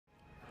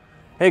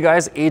Hey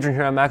guys, Adrian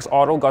here at Maxx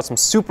Auto. Got some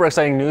super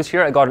exciting news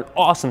here. I got an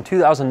awesome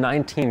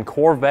 2019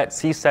 Corvette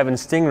C7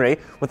 Stingray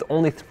with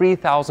only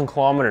 3,000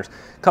 kilometers.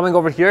 Coming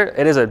over here,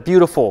 it is a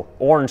beautiful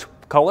orange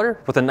color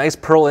with a nice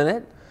pearl in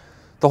it.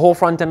 The whole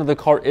front end of the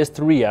car is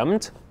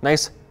 3M'd.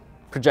 Nice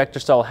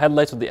projector style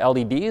headlights with the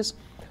LEDs.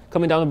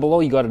 Coming down below,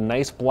 you got a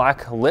nice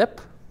black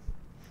lip.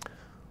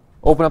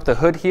 Open up the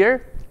hood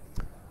here.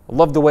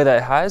 Love the way that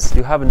it has.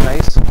 You have a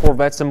nice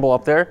Corvette symbol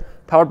up there.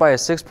 Powered by a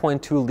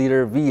 6.2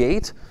 liter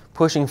V8.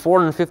 Pushing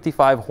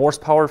 455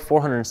 horsepower,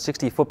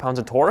 460 foot-pounds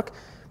of torque.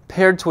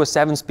 Paired to a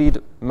 7-speed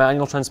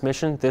manual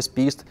transmission, this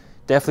beast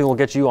definitely will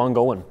get you on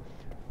going.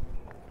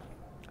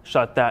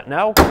 Shut that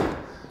now.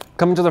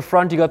 Coming to the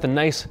front, you got the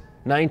nice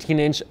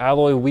 19-inch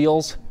alloy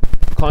wheels.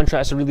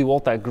 Contrasted really well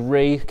with that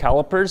gray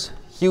calipers.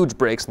 Huge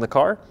brakes in the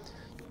car.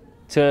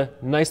 To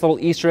nice little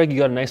Easter egg, you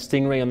got a nice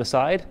Stingray on the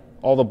side.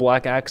 All the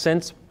black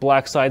accents,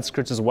 black side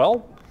skirts as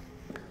well.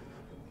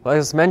 Like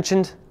I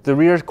mentioned, the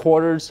rear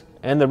quarters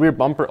and the rear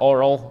bumper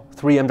are all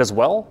 3M'd as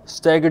well.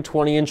 Staggered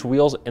 20-inch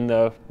wheels in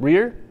the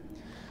rear.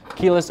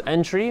 Keyless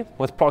entry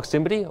with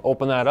proximity.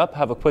 Open that up,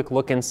 have a quick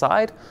look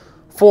inside.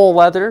 Full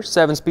leather,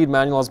 7-speed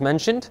manual as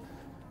mentioned.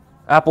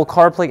 Apple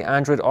CarPlay,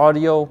 Android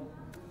Auto.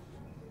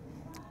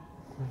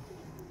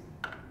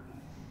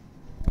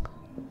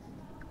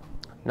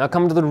 Now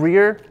coming to the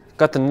rear,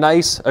 got the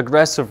nice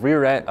aggressive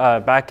rear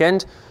back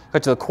end.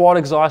 Got the quad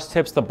exhaust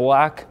tips, the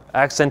black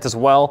accent as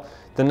well.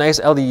 The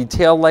nice LED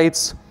tail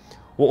lights.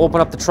 We'll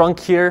open up the trunk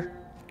here.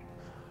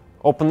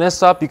 Open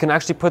this up. You can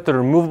actually put the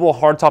removable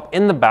hardtop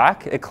in the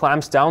back. It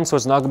clamps down, so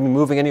it's not going to be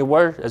moving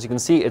anywhere. As you can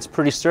see, it's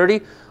pretty sturdy.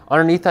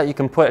 Underneath that, you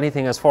can put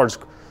anything as far as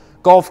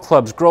golf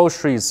clubs,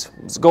 groceries,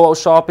 go out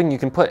shopping. You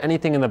can put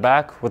anything in the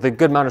back with a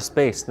good amount of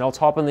space. Now let's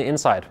hop on the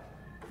inside.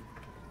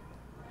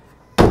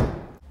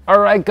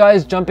 Alright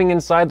guys, jumping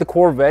inside the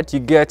Corvette, you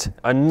get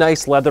a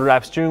nice leather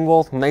wrap steering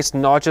wheel, nice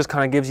notches,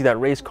 kind of gives you that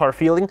race car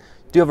feeling.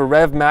 You do have a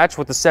rev match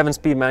with the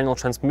 7-speed manual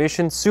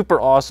transmission,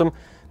 super awesome.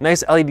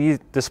 Nice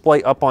LED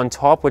display up on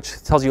top,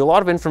 which tells you a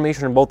lot of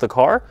information about the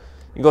car.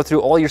 You go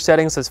through all your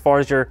settings as far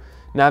as your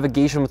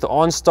navigation with the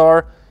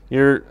OnStar,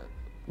 your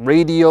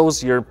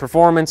radios, your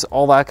performance,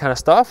 all that kind of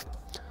stuff.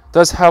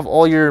 Does have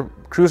all your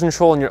cruise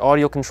control and your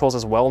audio controls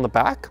as well in the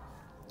back.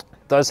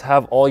 Does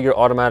have all your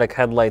automatic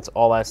headlights,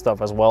 all that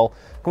stuff as well.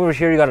 Come over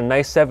here, you got a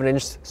nice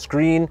 7-inch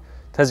screen.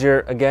 It has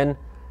your, again,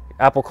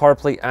 Apple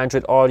CarPlay,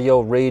 Android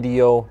Auto,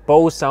 radio,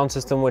 Bose sound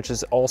system, which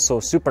is also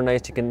super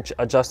nice. You can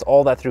adjust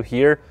all that through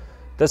here.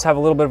 Does have a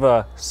little bit of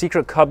a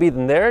secret cubby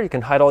in there. You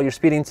can hide all your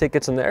speeding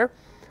tickets in there.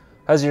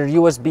 Has your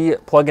USB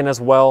plug-in as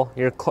well,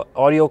 your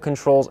audio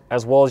controls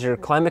as well as your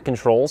climate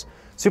controls.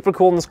 Super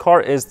cool in this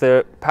car is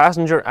the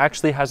passenger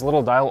actually has a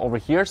little dial over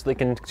here so they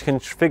can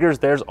configure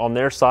theirs on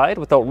their side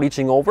without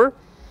reaching over.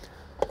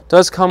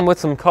 Does come with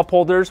some cup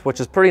holders, which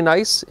is pretty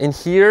nice. In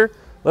here,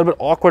 a little bit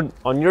awkward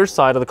on your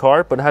side of the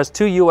car, but it has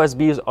two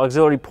USBs,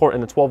 auxiliary port,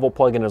 and a 12-volt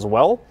plug-in as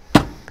well.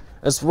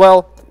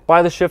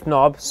 By the shift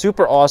knob,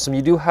 super awesome.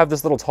 You do have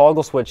this little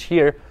toggle switch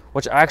here,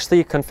 which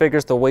actually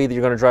configures the way that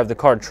you're going to drive the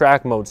car.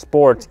 Track mode,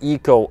 sport,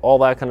 eco, all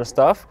that kind of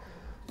stuff.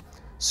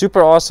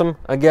 Super awesome.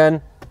 Again,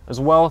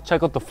 as well,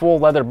 check out the full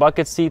leather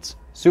bucket seats.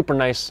 Super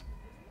nice.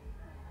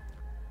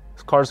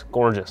 This car's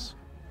gorgeous.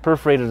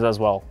 Perforated as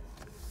well.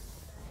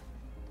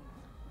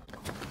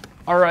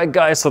 Alright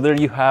guys, so there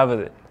you have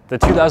it. The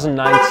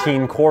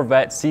 2019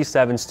 Corvette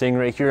C7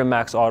 Stingray here at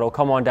Maxx Auto.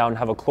 Come on down and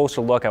have a closer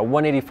look at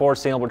 184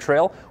 St. Albert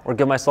Trail or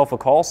give myself a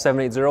call,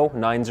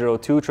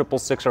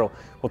 780-902-6660.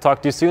 We'll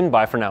talk to you soon.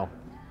 Bye for now.